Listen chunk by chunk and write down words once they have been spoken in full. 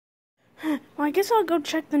Well, I guess I'll go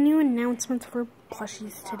check the new announcements for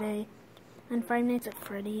plushies today. And Five Nights at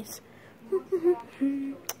Freddy's.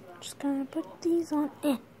 Just gonna put these on.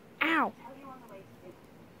 Ow!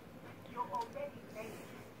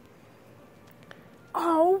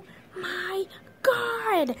 Oh my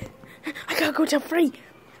god! I gotta go tell Freddy!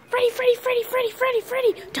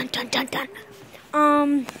 Freddy! Dun dun dun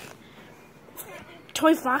dun!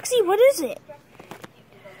 Toy Foxy, what is it?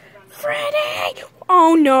 Freddy!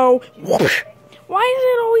 Oh no! Whoosh. Why is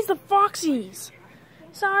it always the Foxies?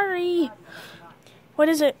 Sorry. What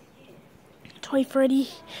is it? Toy Freddy?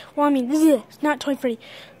 Well, I mean, this is not Toy Freddy.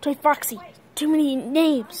 Toy Foxy. Too many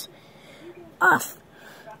names. Ugh.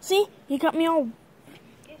 See? You got me all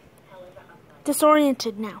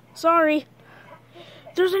disoriented now. Sorry.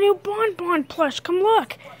 There's a new Bonbon plush. Come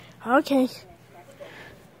look. Okay.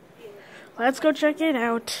 Let's go check it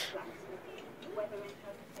out.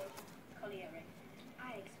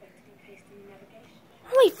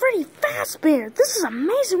 Holy Freddy Fazbear! This is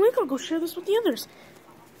amazing. We're gonna go share this with the others.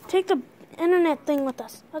 Take the internet thing with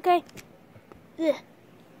us, okay? Ugh.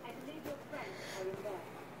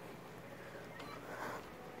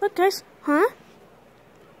 Look, guys. Huh?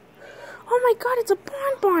 Oh my god, it's a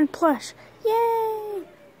Bonbon plush. Yay!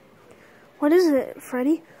 What is it,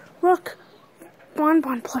 Freddy? Look.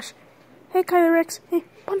 Bonbon plush. Hey, Kyler Rex. Hey,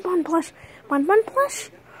 Bonbon plush. Bonbon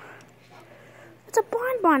plush? It's a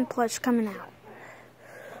Bonbon plush coming out.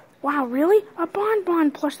 Wow, really? A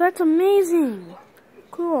Bonbon plush. That's amazing.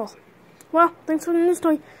 Cool. Well, thanks for the news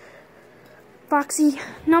toy, Foxy.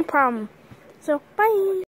 No problem. So, bye.